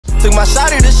Took my shot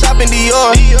at the shop in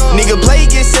Dior. Nigga play,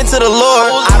 get sent to the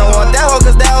Lord. I don't want that hoe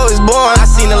cause that hoe is born. I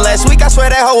seen her last week, I swear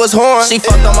that hoe was horn. She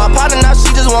fucked on my partner, now she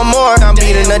just want more. I'm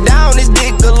beating her down, this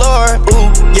dick galore.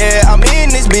 Ooh, yeah, I'm in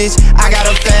this bitch. I got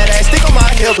a fat ass stick on my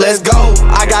hip, let's go.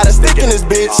 I got a stick in this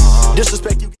bitch.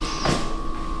 Disrespect you.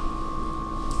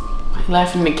 Why you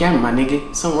laughing in the camera, my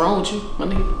nigga? Something wrong with you, my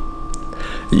nigga?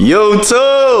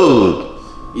 YouTube!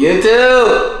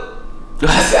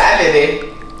 What's happening?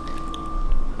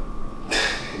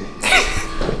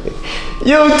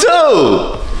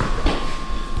 YouTube!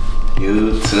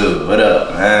 YouTube, what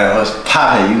up, man? What's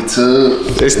poppin',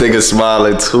 YouTube? This nigga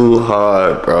smiling too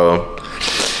hard, bro.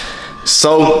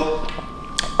 So,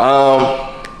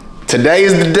 today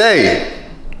is the day.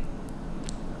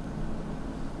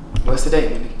 What's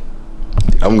today?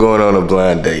 I'm going on a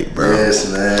blind date, bro.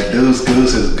 Yes, man. Deuce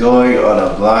Goose is going on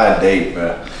a blind date,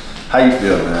 bro. How you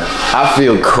feel, man? I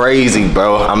feel crazy,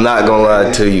 bro. I'm not gonna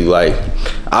lie to you. Like,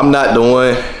 I'm not the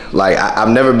one. Like, I've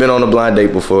never been on a blind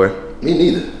date before. Me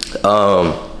neither.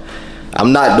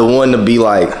 I'm not the one to be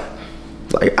like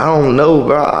I don't know,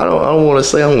 bro. I don't want to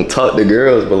say I don't talk to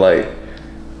girls, but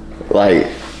I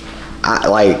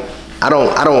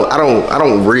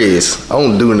don't risk. I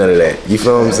don't do none of that. You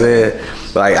feel what I'm saying?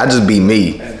 Like, I just be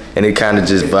me, and it kind of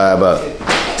just vibe out.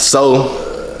 So,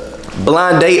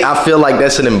 blind date, I feel like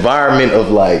that's an environment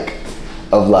of like,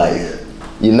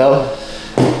 you know?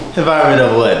 Environment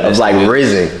of what? Of like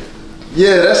risen.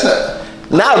 Yeah, that's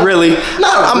not really.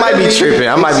 I might be tripping.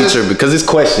 I might be tripping because it's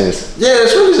questions. Yeah,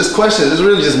 it's really just questions. It's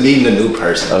really just meeting a new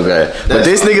person. Okay. But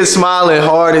this nigga smiling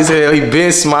hard as hell. He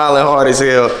been smiling hard as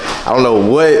hell. I don't know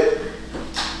what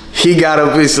he got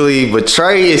up his sleeve, but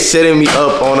Trey is setting me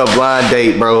up on a blind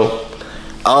date, bro.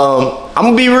 I'm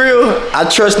gonna be real. I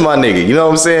trust my nigga. You know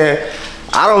what I'm saying?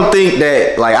 I don't think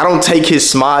that, like, I don't take his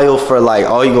smile for like,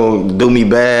 oh, you gonna do me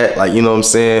bad, like, you know what I'm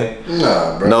saying?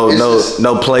 Nah, bro.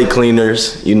 No plate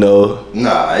cleaners, you know.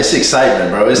 Nah, it's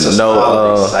excitement, bro. It's a smile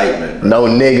of excitement, bro. No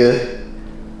nigga,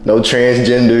 no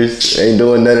transgenders, ain't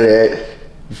doing none of that.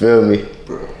 You feel me?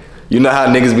 Bro. You know how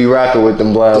niggas be rocking with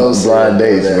them blind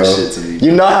dates, bro.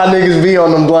 You know how niggas be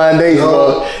on them blind dates,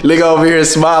 bro. Nigga over here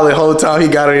smiling whole time he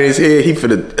got it in his head, he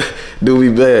finna do me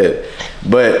bad.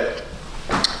 But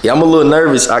yeah, I'm a little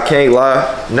nervous. I can't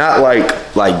lie. Not like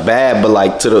bad, but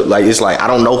like it's like I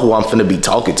don't know who I'm finna be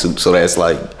talking to. So that's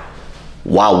like,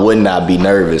 why wouldn't I be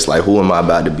nervous? Like, who am I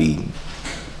about to be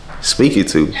speaking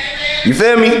to? You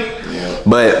feel me? Yeah.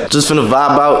 But just finna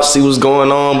vibe out, see what's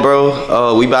going on,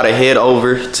 bro. We about to head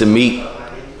over to meet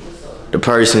the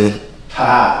person.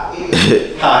 A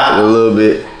little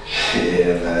bit.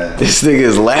 Yeah, man. This nigga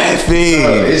is laughing.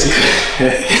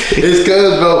 It's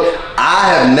good, bro.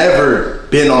 I have never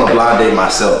been on a blind date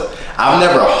myself. I've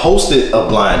never hosted a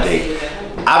blind date.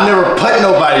 I've never put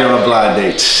nobody on a blind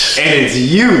date. And it's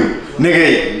you,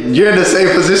 nigga. You're in the same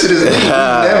position as me.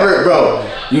 Never, bro.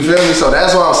 You feel me? So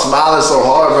that's why I'm smiling so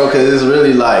hard, bro, because it's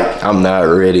really like, I'm not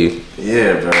ready.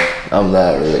 Yeah, bro. I'm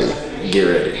not ready. Get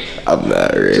ready. I'm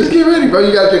not ready. Just get ready, bro.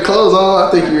 You got your clothes on.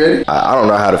 I think you're ready. I don't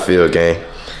know how to feel, gang.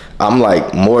 I'm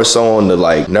like more so on the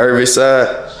like nervous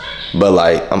side, but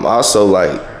like I'm also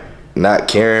like not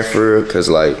caring for her, cause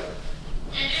like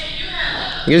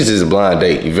it's just a blind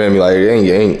date. You feel me? Like it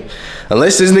ain't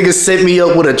unless this nigga set me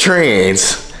up with a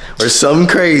trans or something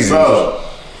crazy. Bro.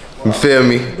 You feel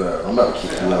me? Bro, I'm about to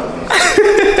kick you out, man.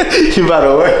 You about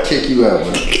to what? Kick you out, man.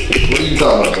 What are you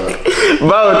talking about,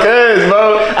 bro?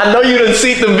 Bro, I know you done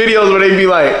seen the videos where they be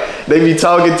like, they be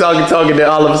talking, then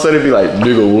all of a sudden it be like,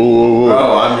 nigga, whoa.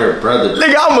 Bro, I'm your brother.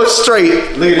 Nigga, I'm a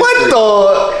straight. What the?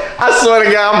 I swear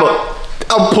to God,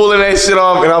 I'm pulling that shit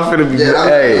off and I'm finna be, I'm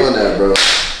doing that, bro.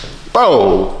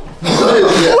 Bro. What did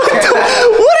this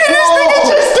nigga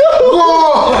just do?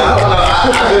 Whoa. I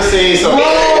just seen some.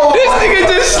 This nigga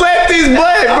just slapped his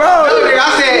butt, bro.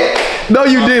 No,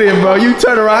 you didn't, bro. You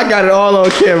turn around. I got it all on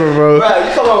camera, bro. Bro,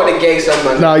 you come on with a gangster,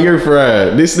 man. Nah, you're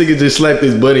fried. This nigga just slapped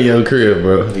his butt in your crib,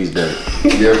 bro. He's done.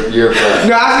 You're fried.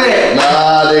 No, I said.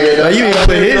 Nah, nigga. Nah, you didn't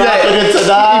put his ass.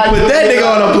 You put that nigga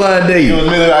on a blind date. He was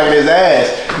really rocking his ass.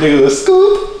 Nigga was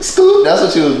scoop. That's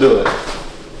what you was doing.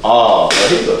 Oh,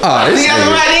 bro. This nigga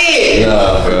right in.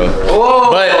 Nah, bro.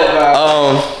 Whoa, but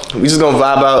we just gonna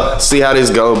vibe out, see how this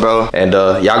go, bro. And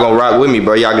y'all gonna rock with me,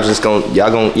 bro. Y'all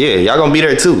gonna be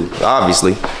there too.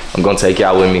 Obviously, I'm gonna take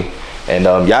y'all with me, and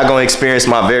y'all gonna experience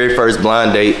my very first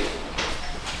blind date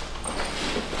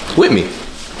with me.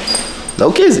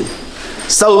 No kissing.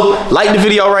 So, like the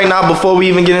video right now before we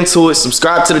even get into it.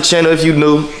 Subscribe to the channel if you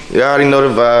new. You already know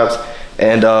the vibes.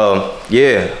 And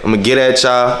yeah, I'm gonna get at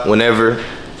y'all whenever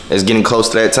it's getting close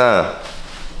to that time.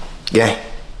 Gang.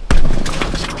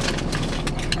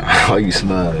 Why you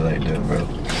smiling like that, bro?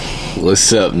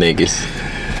 What's up, niggas?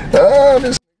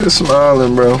 This nigga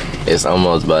smiling, bro. It's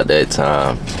almost about that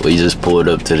time. We just pulled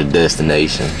up to the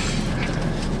destination.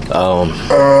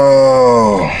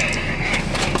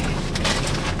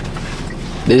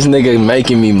 This nigga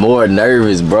making me more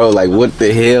nervous, bro. Like, what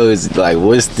the hell is, like,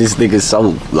 what's this nigga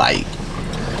so, like,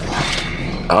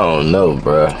 I don't know,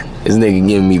 bro. This nigga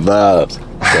giving me vibes.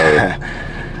 So,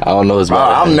 I don't know what's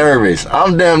about. I'm nervous.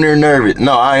 I'm damn near nervous.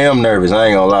 No, I am nervous. I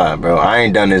ain't gonna lie, bro. I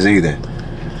ain't done this either.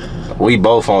 We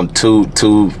both on two,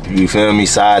 you feel me,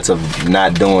 sides of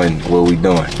not doing what we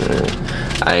doing.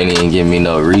 I ain't even give me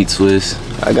no retwist.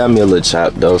 I got me a little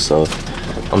chop, though, so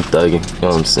I'm thugging. You know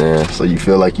what I'm saying? So you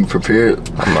feel like you prepared?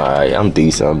 I'm alright. I'm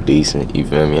decent. You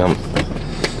feel me?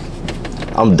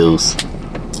 I'm deuce.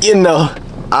 You know,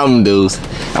 I'm deuce.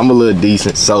 I'm a little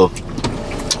decent. So,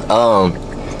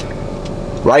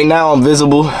 right now I'm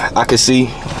visible. I can see.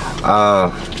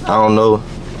 I don't know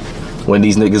when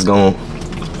these niggas gonna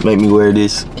make me wear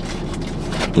this,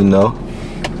 you know,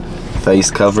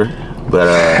 face cover.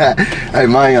 But hey,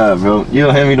 my bro, you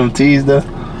don't hand me them tees though?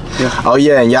 Yeah. Oh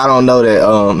yeah, and y'all don't know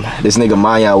that this nigga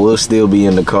Maya will still be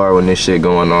in the car when this shit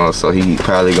going on, so he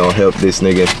probably gonna help this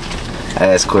nigga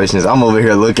ask questions. I'm over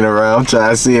here looking around,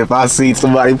 trying to see if I see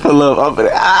somebody pull up.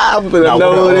 I'm gonna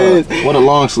know who it is. What a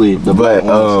long sleeve. But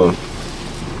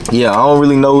yeah, I don't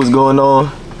really know what's going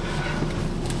on.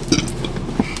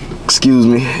 Excuse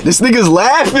me. This nigga's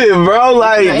laughing, bro.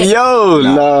 Like, yo,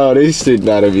 no, this shit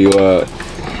not of you.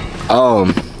 Oh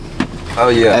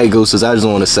yeah. Hey Gooses, I just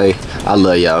want to say I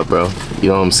love y'all, bro. You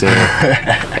know what I'm saying?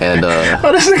 And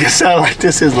oh, this nigga sound like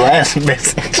this his last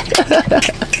message.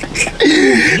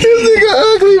 This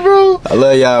nigga ugly, bro. I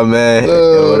love y'all, man.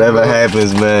 And whatever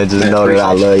happens, man, just know that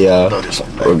I love y'all,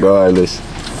 regardless.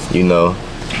 You know.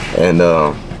 And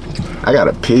I got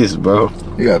a piss, bro.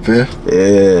 You got a piss?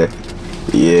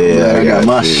 Yeah. I got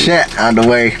my shit out the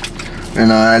way. You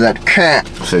know, I got the cat.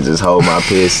 Should just hold my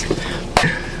piss.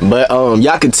 But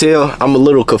y'all can tell I'm a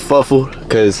little kerfuffled,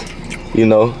 cause you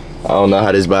know I don't know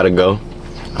how this about to go.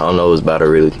 I don't know what's about to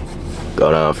really go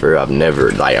down for real. I've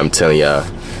never, like, I'm telling y'all,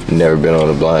 never been on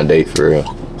a blind date for real.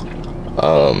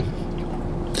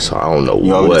 So I don't know what.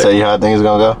 You want me to tell you how things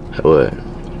gonna go? What?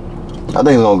 I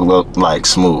think it's gonna go like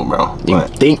smooth, bro. You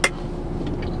think?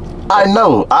 I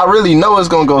know. I really know it's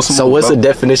gonna go smooth. So what's the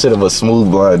definition of a smooth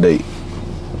blind date?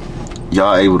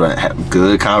 Y'all able to have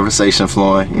good conversation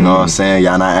flowing, you know what I'm saying?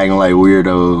 Y'all not acting like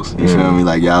weirdos, you feel me?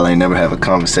 Like y'all ain't never have a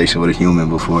conversation with a human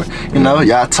before. You know,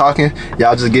 y'all talking,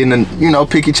 y'all just getting to, you know,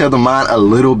 pick each other's mind a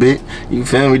little bit. You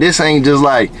feel me? This ain't just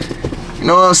like, you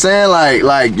know what I'm saying?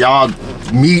 Like y'all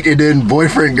meet and then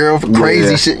boyfriend, girlfriend,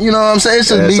 crazy shit. You know what I'm saying? It's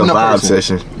just meeting a person.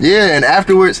 Session. Yeah, and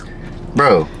afterwards,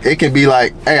 bro, it can be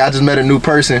like, hey, I just met a new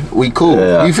person. We cool.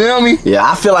 Yeah. You feel me? Yeah,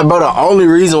 I feel like, bro, the only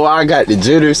reason why I got the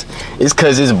jitters is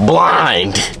because it's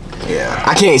blind. Yeah.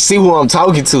 I can't see who I'm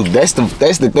talking to. That's the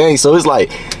thing. So it's like,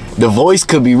 the voice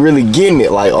could be really getting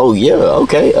it. Like, oh, yeah,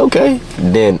 okay.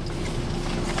 Then,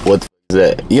 what the f is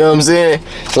that? You know what I'm saying?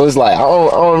 So it's like, I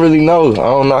don't really know. I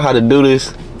don't know how to do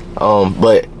this.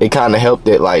 But it kind of helped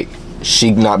that, like, she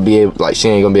ain't gonna be able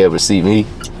to see me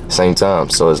at the same time.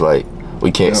 So it's like, we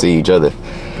can't see each other.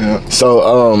 Yeah.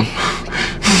 So,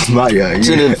 my guy,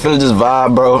 finna just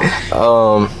vibe, bro.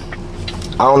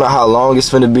 I don't know how long it's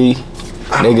finna be.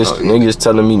 Niggas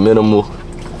telling me minimal,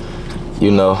 you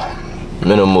know,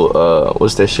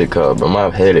 what's that shit called, bro?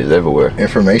 My head is everywhere.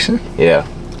 Information? Yeah.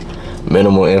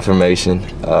 Minimal information.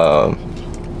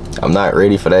 I'm not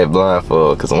ready for that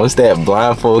blindfold, because once that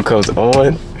blindfold comes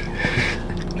on,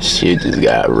 shit just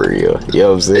got real. You know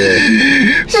what I'm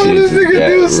saying? Bro, this nigga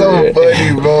do so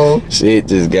funny, bro. Shit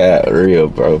just got real,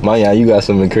 bro. Maya, you got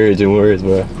some encouraging words,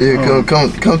 bro. Yeah,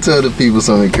 come tell the people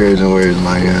some encouraging words,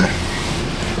 Maya.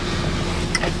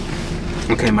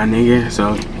 Okay, my nigga.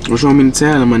 So, what you want me to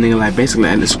tell them, my nigga? Like, basically,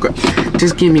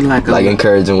 just give me like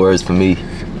encouraging words for me.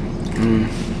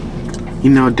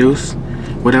 You know, Deuce,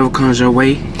 whatever comes your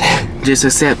way, just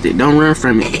accept it. Don't run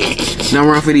from it. Don't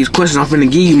run for these questions I'm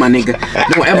finna give you, my nigga.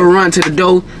 Don't ever run to the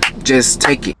door. Just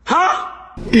take it. Huh?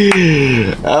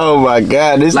 Oh my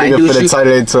God, this like, nigga finna turn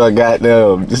it into a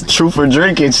goddamn just truth for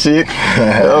drinking shit.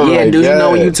 Oh yeah, dude, you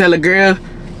know when you tell a girl,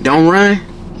 don't run,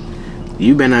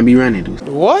 you better not be running, dude.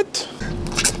 What?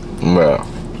 Bro,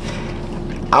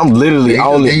 I'm literally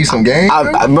only some game,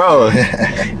 bro.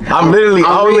 I'm literally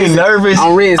only nervous.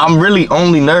 I'm really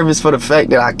only nervous for the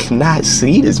fact that I cannot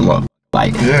see this motherfucker.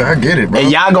 Like, yeah, I get it, bro.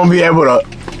 And y'all gonna be able to.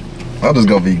 I'm just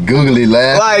gonna be googly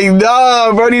laughing. Like,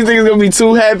 nah, bro, these niggas gonna be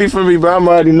too happy for me, bro. I'm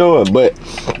already knowing, but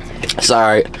it's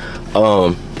alright.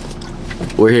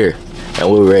 We're here and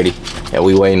we're ready and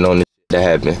we waiting on this to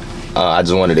happen. I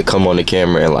just wanted to come on the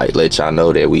camera and like let y'all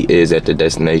know that we is at the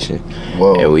destination.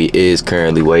 Whoa. And we is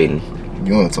currently waiting.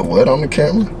 You wanted to what on the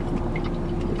camera?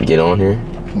 Get on here.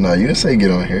 No, you didn't say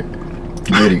get on here.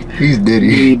 Diddy. He's Diddy.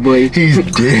 Diddy boy. He's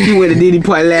Diddy. He went to Diddy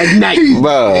party last night.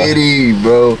 Bro. Diddy,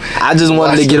 bro. I just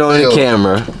wanted Watch to get the on the film.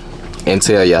 camera and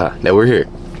tell y'all that we're here.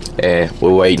 And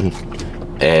we're waiting.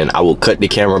 And I will cut the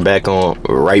camera back on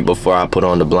right before I put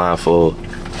on the blindfold.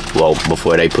 Well,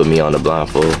 before they put me on the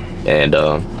blindfold. And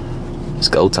it's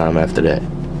go time after that.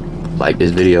 Like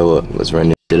this video up. Let's run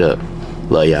this shit up.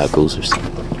 Love y'all, Goosers.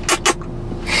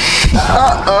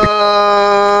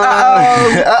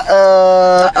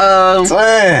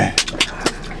 Twin.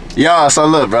 Y'all, so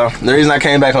look, bro. The reason I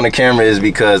came back on the camera is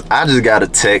because I just got a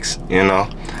text, you know,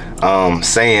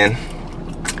 saying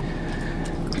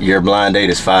your blind date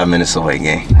is 5 minutes away,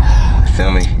 gang.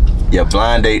 Feel me? Your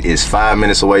blind date is 5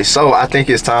 minutes away. So I think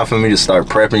it's time for me to start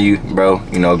prepping you, bro.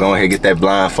 You know, go ahead and get that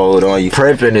blindfold on you.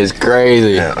 Prepping is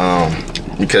crazy.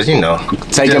 And, because, you know.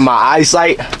 Taking my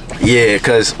eyesight. Yeah,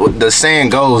 because the saying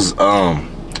goes,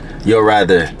 you'll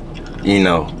rather, you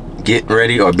know, get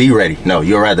ready or be ready. No,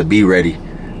 you'll rather be ready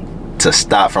to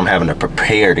stop from having to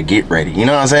prepare to get ready. You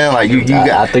know what I'm saying? Like you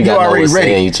I think you I know already what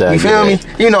ready. saying you You feel me?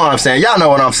 You know what I'm saying? Y'all know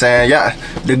what I'm saying. Y'all,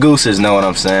 the gooses know what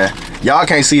I'm saying. Y'all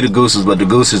can't see the gooses, but the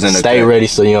gooses in the Stay ready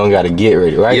so you don't gotta get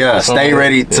ready, right? Yeah, stay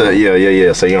ready to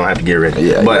yeah. So you don't have to get ready.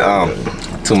 Yeah, but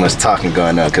too much talking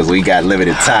going on because we got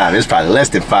limited time. It's probably less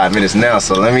than 5 minutes now.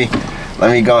 So let me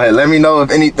go ahead. Let me know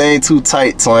if anything too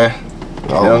tight, twin.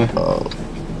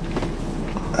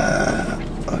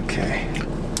 Okay.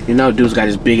 You know, dude's got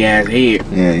his big ass head.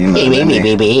 Yeah, you know.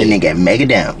 And they got mega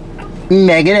down.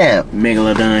 Mega down.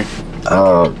 Megalodon.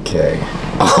 Okay.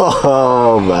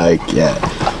 Oh my god.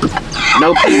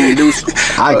 No peeking, dudes.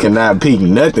 I cannot peek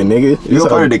nothing, nigga. You a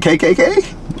part of the KKK?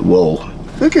 Whoa.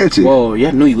 Look at you. Whoa, yeah,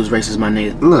 I knew you was racist, my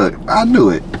nigga. Look, I knew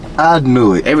it. I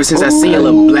knew it. Ever since I seen your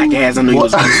little black ass, I knew you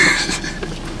was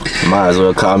racist. Might as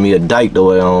well call me a dyke the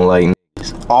way I don't like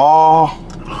niggas. Oh,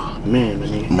 Man, my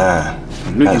nigga. nah.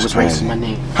 I knew you That's was crazy. racist, my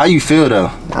nigga. How you feel though?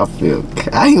 I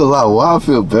ain't gonna lie, why I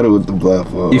feel better with the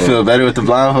blindfold. You feel better with the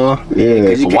blindfold?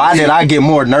 Yeah. Why did I get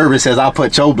more nervous as I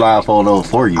put your blindfold on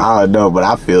for you? I don't know, but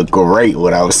I feel great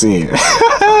what I was seeing.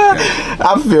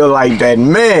 I feel like that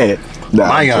man. Nah,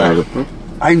 My I'm God. trying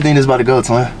How you think this about to go,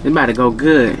 twin? It's about to go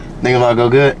good. Think about to go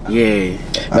good? Yeah.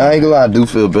 to, nah, I ain't gonna lie, I do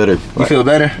feel better. You feel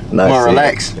better? More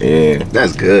relaxed? Yeah.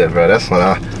 That's good, bro. That's what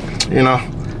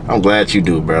I'm glad you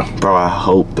do, bro. Bro, I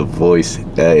hope the voice,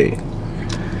 hey,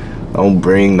 don't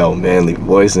bring no manly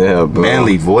voice in here, bro.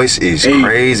 Manly voice is Hey,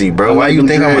 crazy, bro. I Why like you them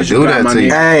think I'm gonna dreads you do got, that my to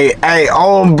you? Hey,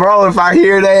 bro, if I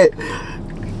hear that,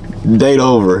 date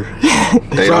over.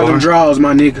 They Draw them over? draws,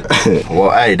 my nigga.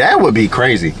 Well, hey, that would be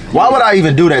crazy. Why would I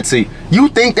even do that to you? You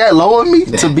think that low of me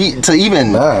to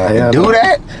even Nah, do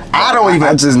that? I don't even.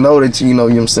 I just know that you know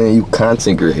what I'm saying, you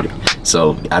content creator.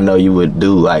 So I know you would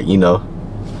do like, you know,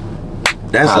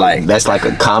 That's that's like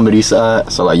a comedy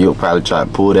side. So like you'll probably try to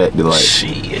pull that to like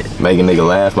shit. make a nigga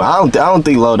laugh. But I don't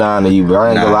think low down to you, bro. I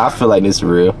ain't gonna lie. I feel like this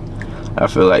real. I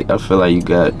feel like you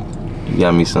got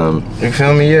me some. You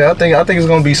feel me? Yeah, I think it's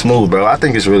gonna be smooth, bro. I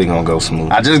think it's really gonna go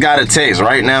smooth. I just got a text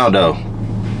right now though.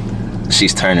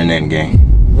 She's turning in, gang.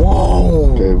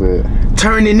 Whoa. Okay, man.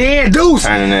 Turning in, Deuce.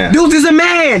 Turning in. Deuce is a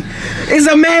man. It's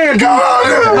a man. Come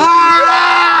on.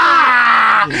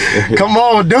 Come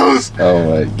on, Deuce. Oh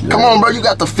my god. Come on, bro. You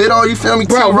got the fit on. You feel me?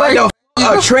 Bro, what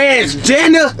the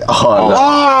transgender? Oh, no.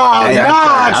 Oh, Hey,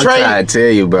 nah, I'm Trey. trying to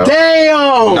tell you, bro.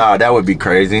 Damn. Nah, that would be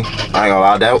crazy. I ain't gonna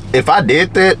lie. That if I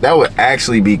did that would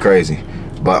actually be crazy.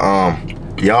 But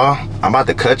y'all, I'm about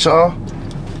to cut y'all,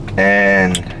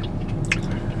 and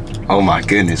oh my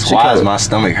goodness, why is my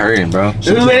stomach hurting, bro?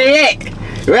 Where they at?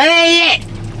 Where they at?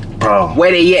 Bro,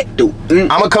 Where they at, dude? I'm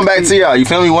gonna come back to y'all. You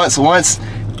feel me? Once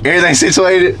everything's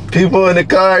situated, people in the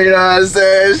car, you know what I'm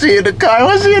saying? She in the car.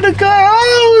 Once she in the car,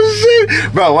 oh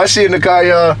shit, bro. Once she in the car,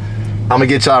 y'all, I'm gonna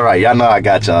get y'all right. Y'all know I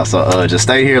got y'all. So just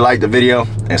stay here, like the video,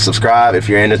 and subscribe if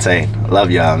you're entertained. I love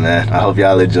y'all, man. I hope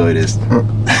y'all enjoy this.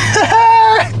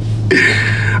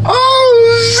 Oh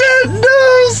shit,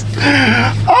 dudes!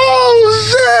 Oh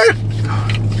shit!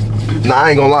 Nah, I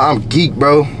ain't gonna lie, I'm geek,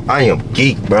 bro. I am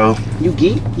geek, bro. You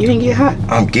geek? You didn't get hot?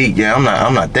 I'm geek, yeah. I'm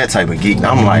not that type of geek.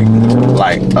 I'm like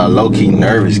a low-key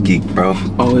nervous geek, bro.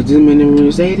 Oh, is this in the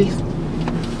Mercedes?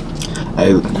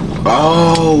 Hey,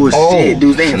 Oh, shit,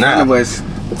 dude, they in front of us.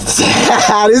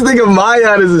 this nigga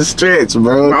Mayan is a stretch,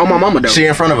 bro. Oh, my mama, though. She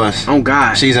in front of us. Oh,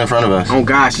 God. She's in front of us. Oh,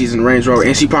 God, she's in the Range Rover.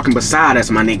 And she parking beside us,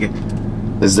 my nigga.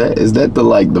 Is that the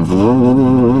like the?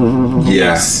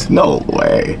 Yes. No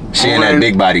way. She in that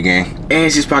big body gang.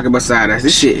 And she's parking beside us.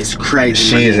 This shit is crazy,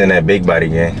 She is in that big body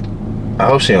gang. I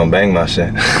hope she don't bang my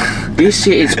shit. This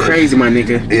shit is crazy, my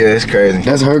nigga. Yeah, it's crazy.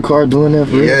 That's her car doing that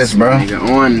for you? Yes, bro. Nigga,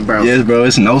 on, bro. Yes, bro.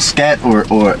 It's no scat or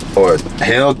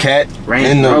Hellcat Range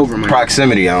in the Rover, man.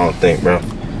 proximity. I don't think, bro.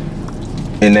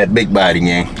 In that big body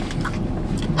gang.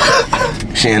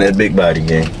 She in that big body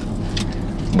gang.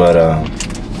 But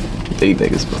these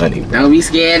niggas funny. Don't be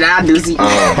scared, I do see.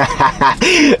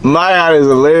 Maya is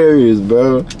hilarious,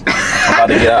 bro. I'm about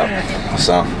to get out.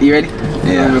 So You ready?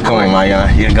 yeah, come on, Maya.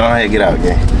 Yeah, go ahead, get out,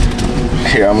 gang.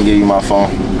 Here, I'm gonna give you my phone.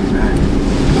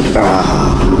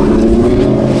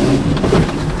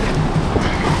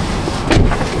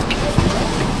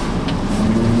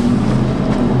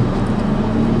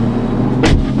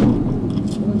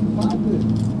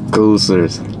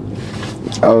 Coasters.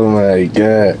 Oh my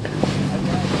god.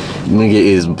 Nigga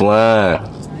is blind.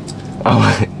 Oh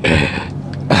my.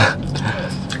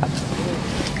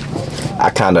 I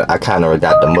kinda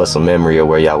got the muscle memory of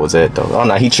where y'all was at though. Oh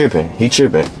no, he tripping. He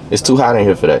tripping. It's too hot in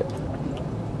here for that.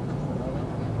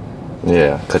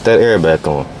 Yeah, cut that air back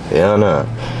on. Yeah, no.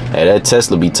 Hey, that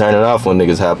Tesla be turning off when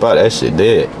niggas hop out. That shit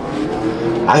dead.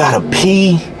 I gotta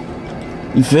pee.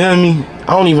 You feel me?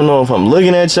 I don't even know if I'm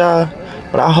looking at y'all,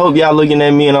 but I hope y'all looking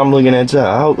at me and I'm looking at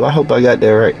y'all. I hope I got that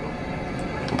right.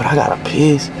 But I gotta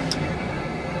piss.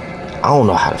 I don't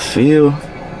know how to feel.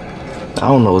 I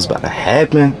don't know what's about to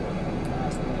happen.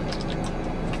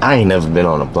 I ain't never been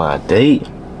on a blind date.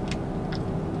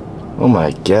 Oh my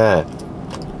god.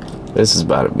 This is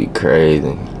about to be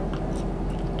crazy.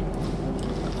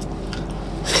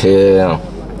 Yeah.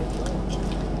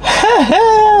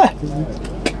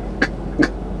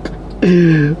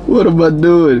 What am I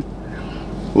doing?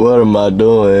 What am I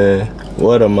doing?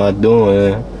 What am I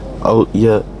doing? Oh,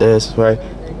 yeah, that's right.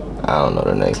 I don't know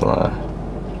the next line.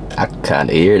 I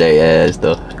kinda hear they ass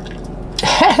though.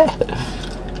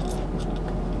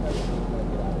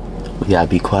 We gotta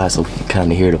be quiet so we can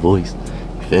kinda hear the voice.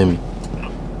 You feel me?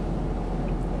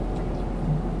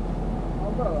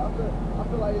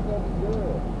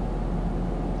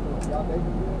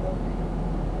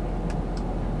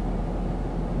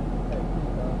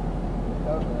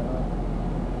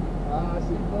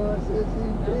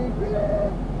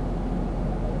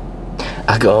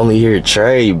 I can only hear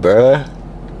Trey, bruh.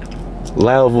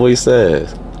 Loud voice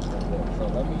says.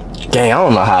 Gang, I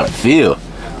don't know how to feel.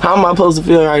 How am I supposed to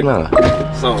feel right now?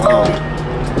 So,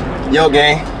 yo,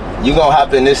 gang, you gonna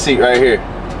hop in this seat right here.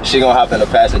 She gonna hop in the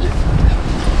passenger.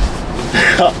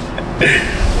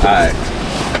 Alright.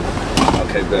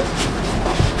 Okay, good.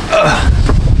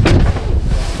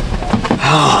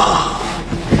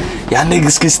 Y'all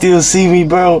niggas can still see me,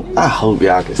 bro. I hope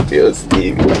y'all can still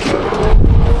see me.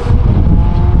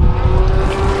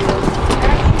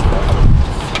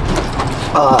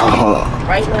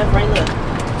 Right, left, right, left.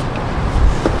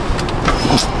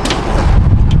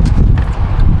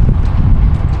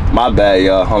 My bad,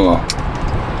 y'all. Hold on.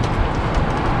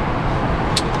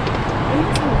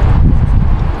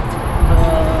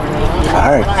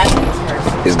 Alright.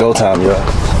 It's go time, y'all.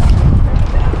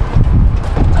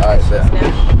 Alright, bet.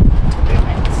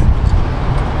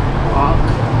 Walk.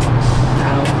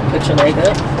 Now, put your leg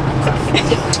up.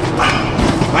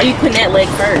 Why are you putting that leg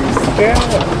first? Girl.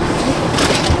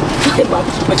 Why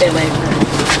would you put that leg first?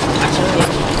 Watch your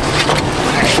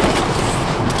leg.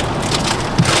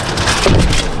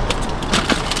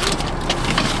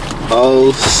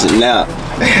 Oh snap.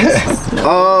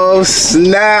 Oh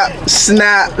snap,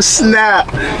 snap, snap.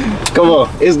 Come on.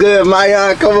 It's good,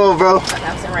 Maya. Come on, bro.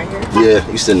 I'm sitting right here.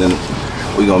 Yeah, you sitting in.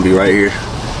 We gonna be right here.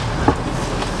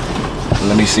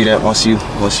 Let me see that once you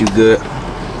good.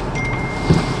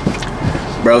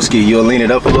 Broski, you'll lean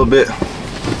it up a little bit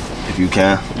if you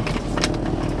can.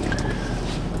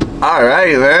 All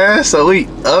right, man. So we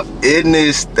up in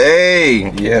this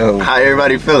thing. Yo. How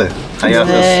everybody feeling? How y'all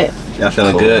feeling? Y'all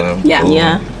feeling good? Man. Yeah, Cool.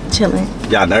 yeah. Chilling.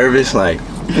 Y'all nervous? Like,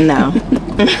 No.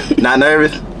 not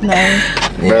nervous? No.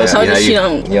 Bro, Told you how she you-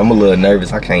 don't. Yeah, I'm a little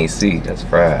nervous. I can't see. That's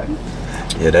fried.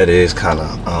 Yeah, that is kind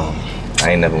of.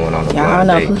 I ain't never went on a Y'all blind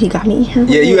know date. who he got me here.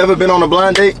 Yeah, you ever been on a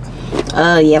blind date?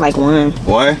 Yeah, like one.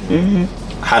 One?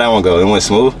 How that one go? It went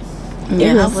smooth?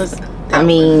 Yeah, I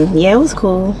mean, yeah, it was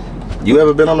cool. You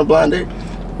ever been on a blind date?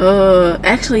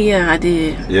 Actually, yeah, I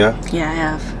did. Yeah? Yeah, I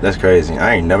have. That's crazy.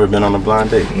 I ain't never been on a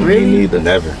blind date. Really? Me neither.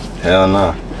 Never. Hell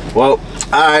no. Well,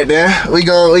 alright then. We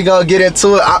gonna get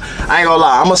into it. I ain't gonna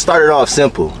lie, I'm gonna start it off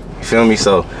simple. You feel me?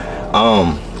 So,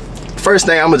 first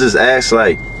thing I'm gonna just ask,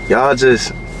 like, y'all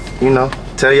just, you know,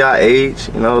 tell y'all age,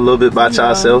 you know, a little bit about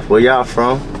yourself, where y'all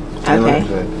from. You know,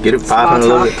 Okay. get it popping a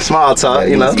little bit. Small talk,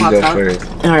 you know. You go talk. first.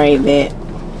 All right, bet.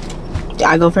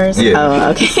 I go first? Yeah. Oh,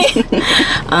 okay.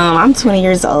 I'm 20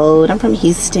 years old. I'm from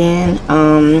Houston.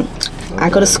 I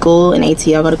go to school in AT.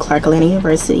 I go to Clark Atlanta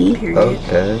University.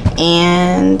 Okay.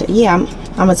 And yeah,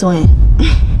 I'm a twin.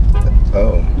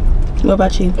 Oh. What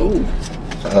about you?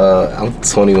 I'm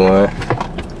 21.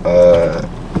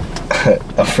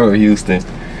 I'm from Houston.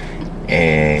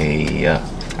 And yeah,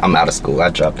 I'm out of school. I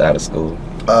dropped out of school.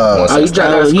 You dropped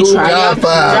out of school? You tried Dropped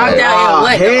out in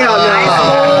what? Hell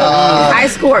no. High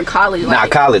school or college? Nah,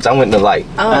 college. I went to like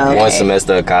okay. one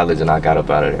semester of college and I got up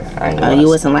out of there. I ain't gonna You lie.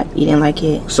 wasn't like, you didn't like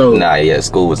it? So Nah, yeah,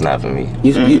 school was not for me.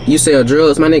 you sell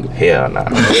drugs, my nigga? Hell nah.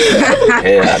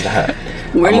 Hell nah.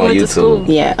 Where I'm you on went to YouTube. school?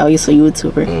 Yeah. Oh, you so you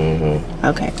YouTuber? Mm-hmm.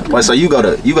 Okay. Wait, so you go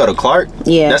to Clark?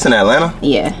 Yeah. That's in Atlanta?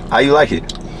 Yeah. How you like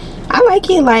it? I like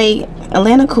it. Like,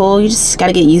 Atlanta cool. You just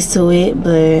gotta get used to it.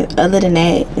 But other than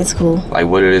that, it's cool. Like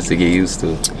what it is to get used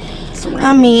to.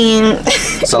 I mean,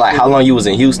 So like how long you was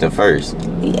in Houston first?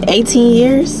 18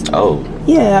 years. Oh.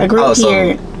 Yeah, I grew up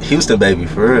here. Houston baby,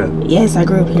 for real. Yes, I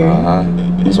grew up here.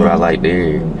 That's what I like to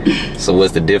hear. So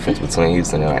what's the difference between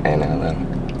Houston and Atlanta?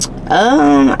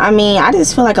 I mean, I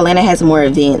just feel like Atlanta has more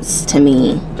events to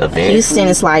me. Events? Houston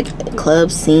is like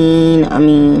club scene. I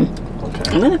mean,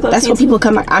 Atlanta club that's scene what people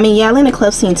come. I mean, yeah, Atlanta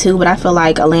club scene too, but I feel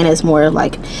like Atlanta is more of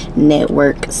like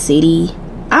network city.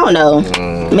 I don't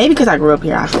know. Maybe because I grew up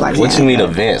here, I feel like. What that. you mean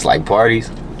events? Like parties?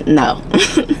 No.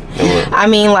 I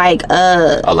mean like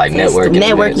Oh, like networking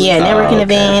events? Yeah, networking okay.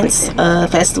 events,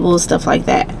 festivals, stuff like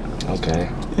that. Okay.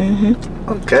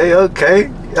 Okay.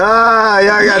 Ah,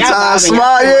 y'all got Y'all time vibing,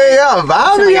 smart. y'all Yeah, y'all So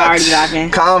vibing. y'all already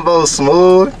vibing. Combo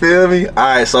smooth, feel me?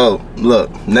 Alright, so look,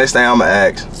 next thing I'ma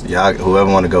ask, y'all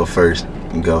whoever wanna go first,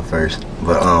 can go first.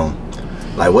 But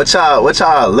like what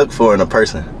y'all look for in a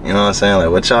person? You know what I'm saying? Like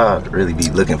what y'all really be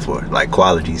looking for? Like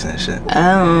qualities and shit.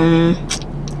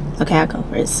 Okay, I'll go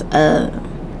first.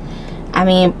 I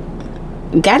mean,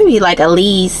 gotta be like at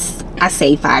least I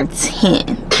say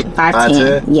 5'10".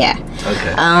 5'10". Yeah.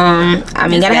 Okay. I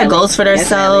mean, gotta have goals for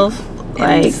themselves.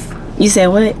 Like, you said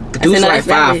what? Dude's like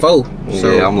that's 5'4".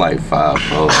 So Yeah, I'm like 5'4".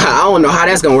 I don't know how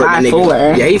that's gonna work, my nigga.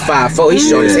 5'4". Yeah, he 5'4". He's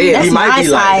short as hell. That's He might my be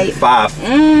like side.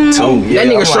 5'2". That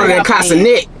nigga shorter than Casa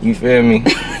Nick. You feel me?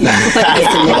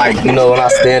 Like, you know, when I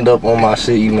stand up on my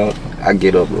shit, you know, I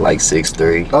get up like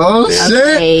 6'3". Oh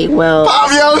Okay, well,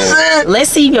 Pop your shit! let's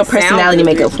see if your personality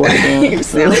make up for it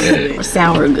then.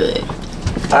 Sound real good.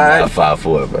 I'm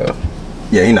 5'4", bro.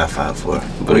 Yeah, he not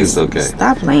 5'4". But it's okay.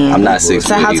 Stop playing. I'm not 6'.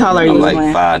 So how tall are you? I'm like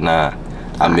 5'9".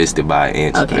 I missed it by an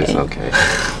inch, but it's okay.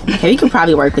 Okay, we can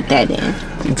probably work with that then.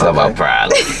 You talk about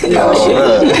pride.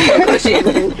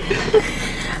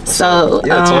 So,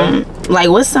 Yeah, like,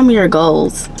 what's some of your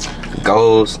goals?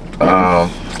 Goals,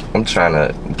 I'm trying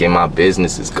to get my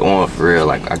businesses going for real.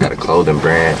 Like I got a clothing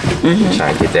brand,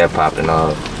 trying to get that popping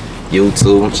off.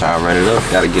 YouTube, I'm trying to run it up.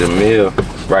 Gotta get a meal.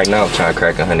 Right now, I'm trying to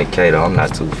crack 100K though. I'm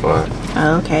not too far.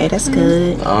 Okay, that's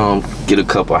good. Get a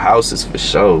couple houses for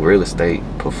sure. Real estate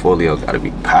portfolio gotta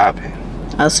be popping.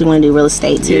 Oh, so you want to do real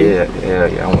estate too?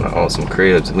 Yeah. I want to own some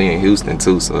cribs. We in Houston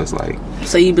too, so it's like,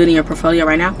 So you building your portfolio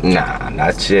right now? nah,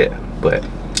 not yet. But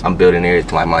I'm building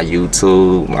everything, like my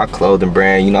YouTube, my clothing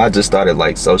brand. You know, I just started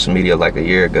like social media like a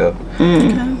year ago.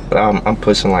 But I'm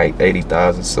pushing like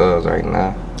 80,000 subs right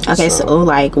now. Okay, so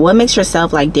like, what makes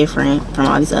yourself like different from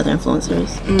all these other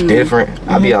influencers? Different.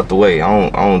 I be out the way. I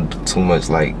don't do too much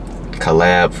like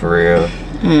collab for real.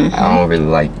 I don't really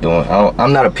like doing.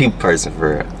 I'm not a people person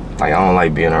for real. Like I don't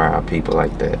like being around people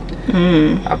like that.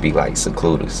 I be like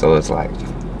secluded. So it's like,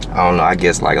 I don't know. I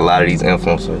guess like a lot of these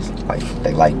influencers, like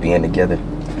they like being together.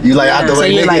 You like out the So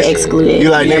way you're niggas? like excluded. You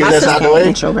like Yeah, niggas my that's out the way?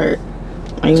 Introvert.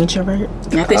 Are you introvert?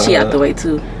 I think she out the way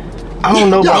too. I don't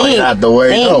know. Y'all About, ain't out the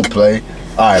way. Don't play.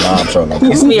 Alright, I'm trolling.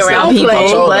 You be around people,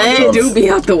 trolling. You but do be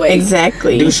out the way.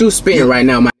 exactly. Dude, you spitting right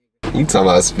now, my you talking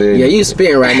about spin? yeah, you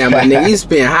spitting right now, my nigga. You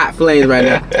spitting hot flames right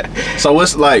now. So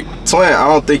what's like, Twin, I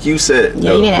don't think you said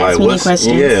Yeah, you didn't ask like, me any what's-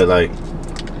 questions. Yeah, like,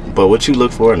 but what you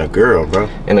look for in a girl, bro?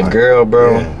 And a girl,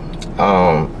 bro. Yeah.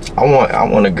 I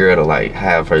want a girl to like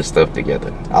have her stuff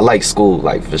together. I like school,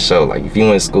 like for sure. Like if you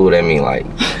in school, that mean like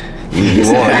you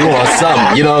want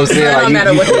something. You know what I'm saying? It Like don't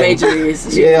matter you, what the major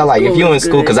is. yeah, like if you in is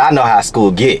school, good. cause I know how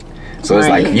school get. So it's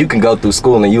Right. like you can go through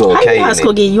school and you How okay. you know how in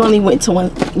school it. get? You only went to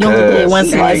one. You only did one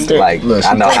semester. Like Look,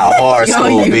 I know how hard Yo,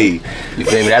 school you- be. You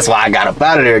feel me? That's why I got up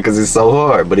out of there because it's so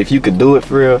hard. But if you could do it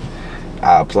for real,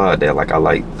 I applaud that. Like I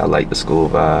like the school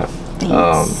vibe.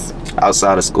 Thanks.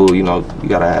 Outside of school, you know, you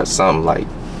gotta have something like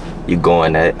you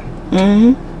going at.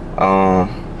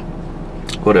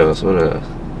 What else?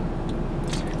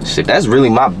 Shit, that's really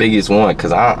my biggest one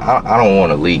because I don't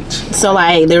want to leech. So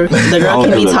like the girl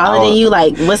can be taller than you.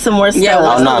 Like what's some more stuff? Yeah,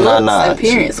 what's Oh, the no. looks,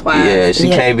 appearance wise? Yeah, she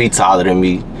Yeah. can't be taller than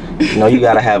me. you know, you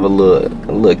gotta have a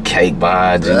little cake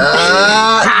behind you. You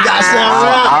got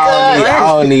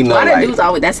I don't need no Why the like. dudes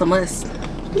always? That's a must.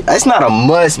 It's not a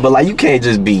must, but like you can't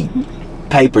just be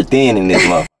paper thin in this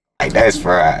motherfucker. Like that's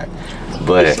fried.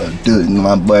 But Dude,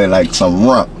 my boy like some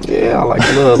rump. yeah, I like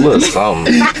a little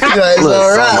something. Like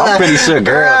Little something. I'm pretty sure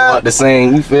girls want the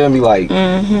same. You feel me? Like,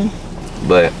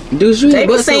 but Dude, you They ain't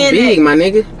be butt so saying big, my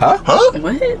nigga.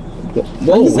 What?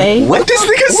 Whoa. Say? what this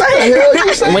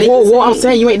nigga say? Whoa, I'm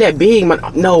saying you ain't that big, man.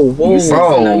 No, whoa.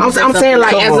 Bro, I'm saying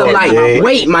like Come as of on, like man.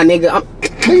 weight, my nigga.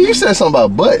 Nigga, you said something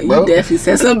about butt, bro. You definitely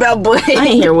said something about boy. I didn't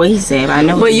hear what he said, but I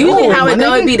know. But usually how my it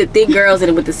go, nigga. it be the thick girls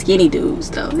and with the skinny dudes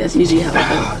though. That's usually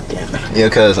how it goes. Yeah,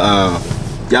 cause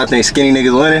y'all think skinny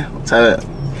niggas winning? Tell it.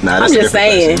 Nah, that's I'm a just different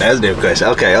saying. question. That's a different question.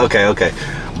 Okay.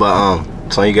 But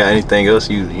so you got anything else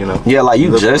you know? yeah, like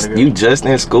you look just for? you just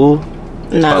in school.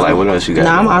 No. Or like what else you got?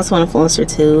 No, I'm also an influencer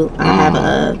too. I have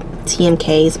a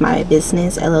TMK is my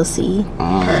business LLC,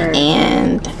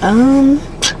 and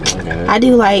I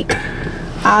do like.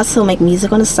 I also make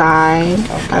music on the side.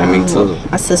 Okay, me too.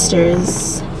 My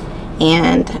sisters,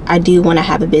 and I do want to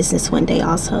have a business one day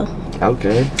also.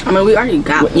 Okay. I mean, we already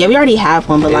got one. Yeah, we already have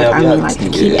one, but like Yeah, I we mean, already-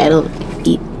 like keep yeah.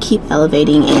 keep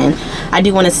elevating, and I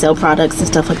do want to sell products and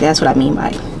stuff like that. That's what I mean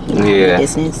by Yeah.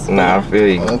 business. Nah, I feel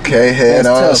you. Okay, head That's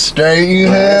on tough. straight. You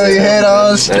head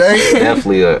on That's straight.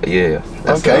 definitely yeah.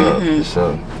 That's Okay. for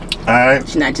sure. All right.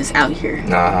 She's not just out here.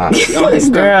 Nah, On his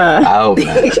stuff. Girl, I hope not.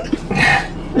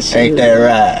 Ain't that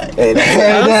right? Ain't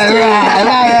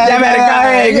that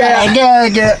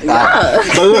right?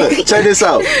 So look, check this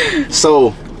out.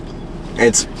 So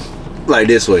it's like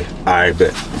this way. All right,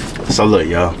 bet. So look,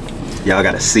 y'all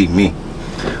gotta see me.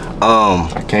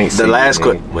 I can't see The last you,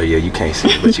 question. Well, yeah, you can't see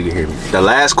it, but you can hear me. The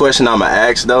last question I'ma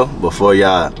ask though, before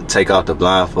y'all take off the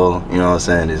blindfold, you know what I'm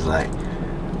saying, is like,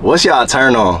 what's y'all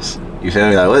turn ons? You feel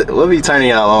me? Like, what be turning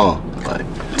y'all on? Like,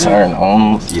 turn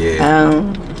on.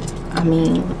 yeah. I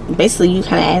mean, basically, you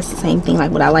kind of ask the same thing,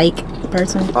 like what I like,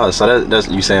 person. Oh, so that's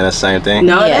you saying the same thing?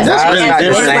 No, Yeah. that's Nah, it's not the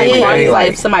it's same like, thing, like, like-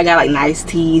 if somebody got like nice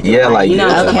teeth. Yeah, or, like, you know,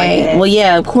 yeah. stuff like Okay. that. Well,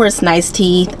 yeah, of course, nice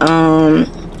teeth.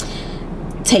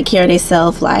 Take care of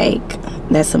themselves. Like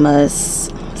that's a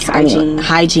must. I mean,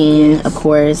 hygiene, of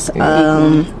course.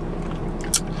 Can't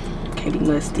be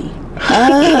musty.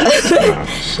 I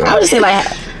would just say like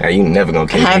You never gonna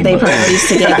catch have me, they but-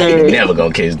 priorities You together, never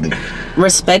gonna catch me.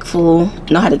 respectful,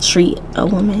 know how to treat a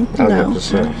woman. You Okay, know. for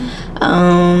sure.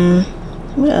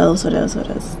 What else?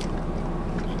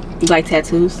 You like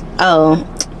tattoos? Oh,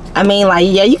 I mean, like,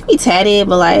 yeah, you can be tatted,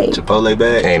 but like, Chipotle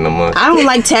bag. Ain't no much. I don't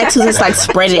like tattoos that's like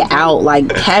spread it out,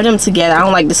 like have them together. I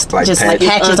don't like this Like just like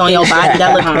patches. patches on your body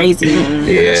that look crazy.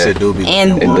 Yeah. Shit do be.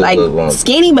 And It do like look long.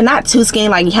 skinny, but not too skinny.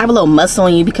 Like you have a little muscle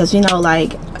on you because you know,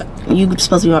 like you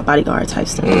supposed to be my bodyguard type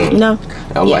stuff. You know?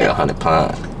 I'm like Yeah. 100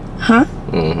 pounds. Huh?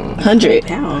 100.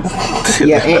 Pounds.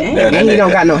 Yeah, and he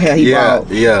don't got no hair. He Yeah, bald.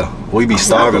 yeah. We be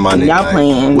starving, my nigga. Y'all like,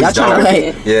 playing. we Y'all trying to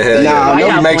starving. play. Yeah, hell Nah, yeah. no,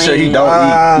 We y'all make sure he playing.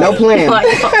 don't eat. No plan.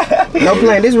 No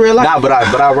plan. This real life. Nah, but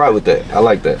I rock with that. I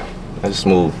like that. That's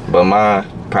smooth. But mine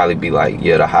probably be like,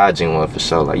 yeah, the hygiene one for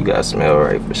sure. Like you gotta smell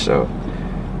right for sure.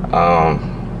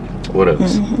 What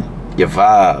else? Your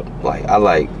vibe. Like I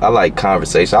like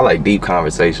conversation. I like deep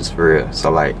conversations for real. So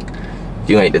like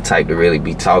you ain't the type to really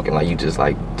be talking. Like you just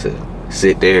like to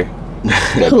sit there.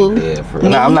 Who? Yeah, for real.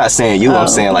 Nah, I'm not saying you. I'm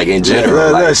saying like in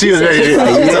general. Like, She was ready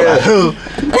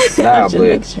to nah, Just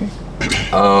make but sure.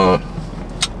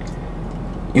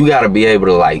 you gotta be able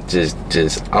to like just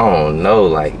I don't know,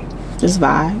 like Just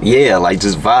vibe. yeah, like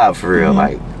just vibe for real.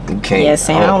 Like you can't. Yeah,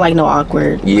 same. I don't like no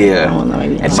awkward. Yeah. I don't know,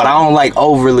 maybe But I don't like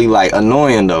overly like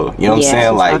annoying though. You know what Yeah, I'm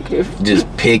saying? too Like talkative.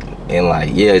 just pick and like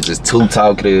yeah, just too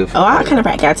talkative. Oh, I kind of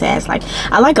got to ask. Like,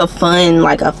 I like a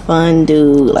fun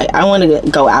dude. Like, I want to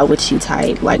go out with you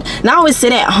type. Like, not always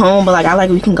sit at home, but like, I like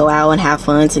we can go out and have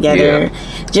fun together.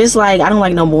 Just like, I don't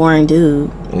like no boring dude.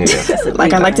 Yeah.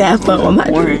 Like, I like to have fun with my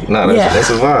dude. No, that's, Yeah. that's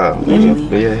a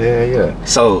vibe. Yeah.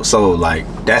 So like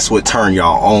that's what turn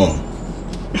y'all on.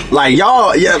 Like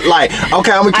y'all, yeah, like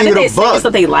okay, I'm gonna I keep think they it a say buck.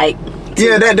 something like.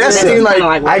 Yeah, that That's seems like kinda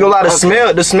I ain't gonna lie,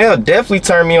 the smell definitely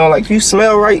turned me on. Like if you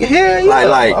smell right, yeah.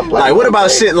 I'm like what about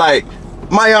shit like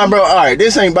my young bro? All right,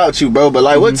 this ain't about you, bro. But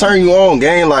like, what turn you on,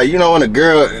 gang? Like you know when a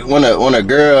girl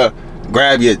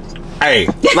grab your, hey,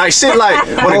 like shit like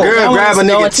when a I girl want grab a to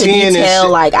go nigga into chin and detail.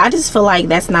 shit. Like, I just feel like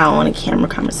that's not on a camera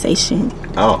conversation.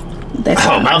 Oh, That's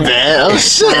not My bad. Oh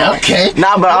shit. Okay.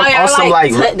 Nah, but I'm on some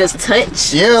like just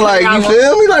touch. Yeah, like you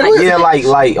feel me? Like what? yeah, like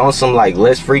on some like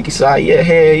less freaky side. Yeah,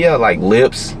 hell yeah, like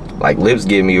lips. Like lips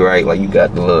get me right. Like you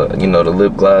got the little, you know, the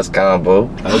lip gloss combo.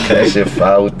 Okay. Shit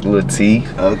fire with the little teeth.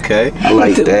 okay. I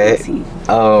like that.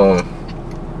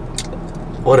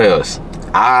 What else?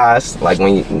 Eyes, like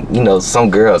when you know some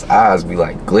girls' eyes be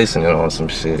like glistening on some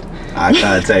shit. Eye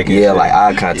contact. Yeah, like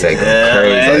eye contact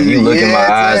crazy. Like you look in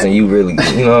my eyes and you really,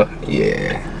 you know,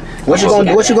 yeah. What you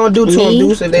gonna do to them,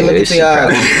 Deuce, if they look into your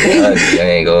eyes? Ugly, I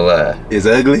ain't gonna lie. It's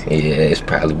ugly? Yeah, it's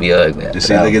probably be ugly. Did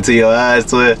she look into your eyes,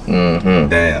 Twin? Mm-hmm.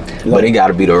 Damn. But it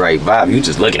gotta be the right vibe. You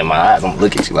just looking in my eyes, I'm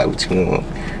looking at you like, what you want?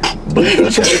 But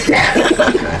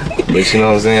you know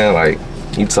what I'm saying? Like,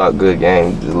 you talk good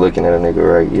game, just looking at a nigga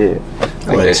right, yeah.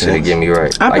 Like that shit'll get me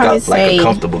right. Like a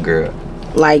comfortable girl.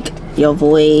 Like your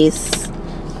voice.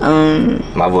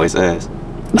 My voice ass.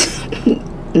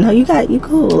 No, you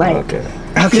cool. Like okay.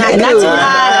 Not too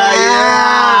high.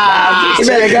 You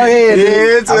better go ahead.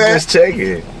 Yeah, I'm just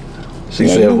checking. She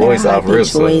said voice off real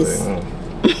slow.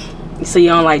 So you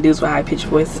don't like dudes with high pitched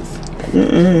voices?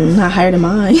 Not higher than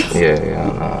mine.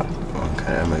 Yeah.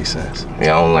 Okay, that makes sense.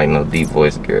 Yeah, I don't like no deep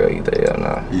voice girl either. Yeah,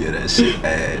 nah. Yeah, that shit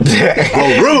ass.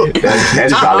 Oh, rude.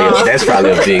 That's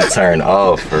probably a big turn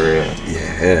off for real.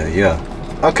 Yeah.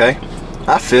 Okay.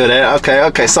 I feel that.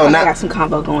 Okay. So now I got some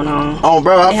combo going on. Oh,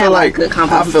 bro, I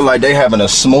feel like they having a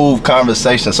smooth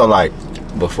conversation. So like,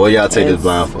 before y'all take this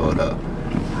blindfold up,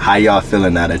 how y'all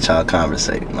feeling now that y'all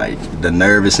conversating? Like the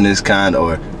nervousness kind,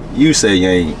 or you say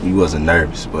you wasn't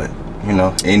nervous, but you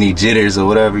know, any jitters or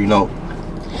whatever, you know,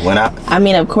 when I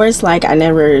mean, of course, like I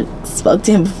never spoke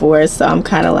to him before, so I'm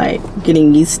kind of like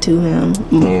getting used to him.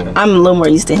 Yeah. I'm a little more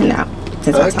used to him now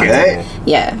since I talked to him.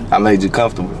 Yeah. I made you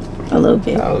comfortable. A little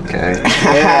bit. Okay.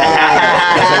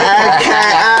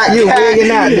 You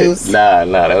wigging out, Deuce. Nah,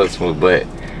 that was smooth. But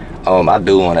I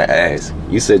do want to ask.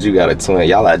 You said you got a twin.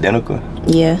 Y'all identical?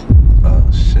 Yeah. Oh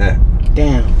shit.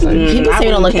 Damn. People say we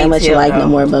don't look that much alike no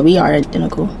more, but we are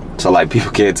identical. So like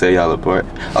people can't tell y'all apart.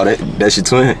 Oh, that's your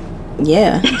twin?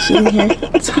 Yeah, she's in here.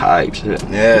 Type shit.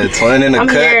 Yeah, twin in the cut.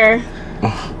 Here.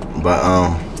 But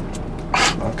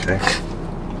okay.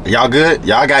 Y'all good?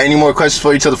 Y'all got any more questions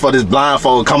for each other for this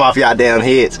blindfold come off y'all damn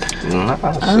heads? YouTube.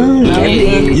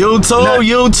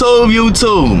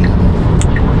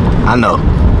 I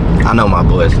know my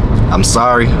boys. I'm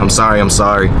sorry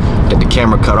that the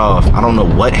camera cut off. I don't know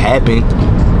what happened.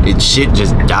 Shit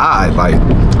just died. Like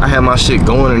I had my shit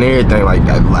going and everything.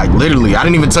 Like literally, I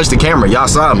didn't even touch the camera. Y'all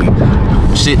saw me.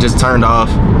 Shit just turned off.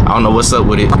 I don't know what's up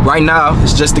with it. Right now,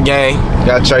 it's just the gang.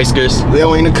 Got Tracers.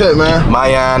 Leo in the cut, man.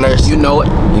 My honors. You know it.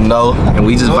 You know. And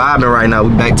we just vibing right now.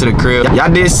 We back to the crib. Y'all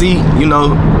did see, you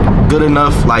know, good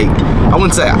enough. Like, I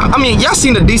wouldn't say, I mean, y'all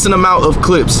seen a decent amount of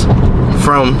clips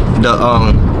from the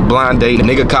blind date. The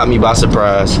nigga caught me by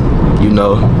surprise. You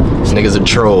know, this nigga's a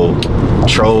troll.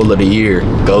 Troll of the year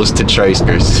goes to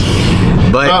Tracers.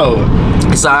 But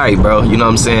it's alright, bro. You know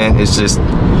what I'm saying? It's just,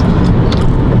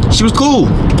 she was cool.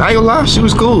 I ain't gonna lie, she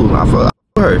was cool. I fuck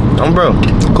her. Bro.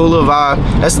 Cool little vibe.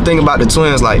 That's the thing about the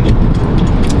twins, like,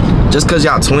 just cause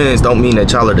y'all twins don't mean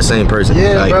that y'all are the same person.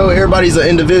 Yeah, like, bro, everybody's an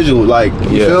individual. Like,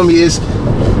 you feel me? It's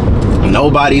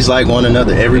nobody's like one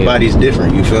another. Everybody's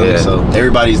different, you feel me? So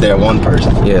everybody's that one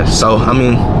person. Yeah, so I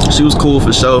mean, she was cool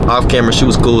for sure. Off camera, she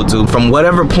was cool too. From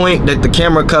whatever point that the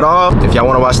camera cut off, if y'all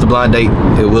wanna watch the blind date,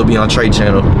 it will be on Trey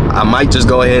channel. I might just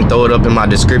go ahead and throw it up in my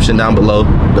description down below,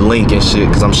 the link and shit,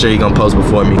 cause I'm sure you're gonna post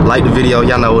before me. Like the video,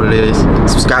 y'all know what it is.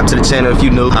 Subscribe to the channel if you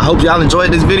new. I hope y'all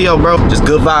enjoyed this video, bro. Just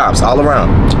good vibes all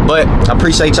around. But I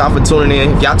appreciate y'all for tuning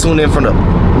in. If y'all tune in from the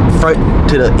front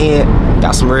to the end,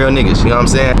 got some real niggas, you know what I'm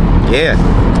saying? Yeah,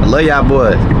 I love y'all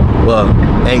boys. Well,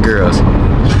 and girls.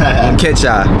 Catch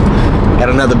y'all at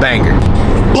another banger.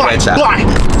 Catch y'all.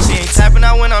 She ain't tapping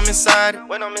out when I'm inside.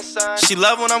 She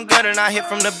love when I'm good and I hit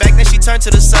from the back, then she turn to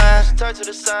the side.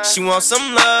 She wants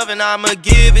some love and I'ma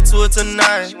give it to her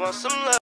tonight.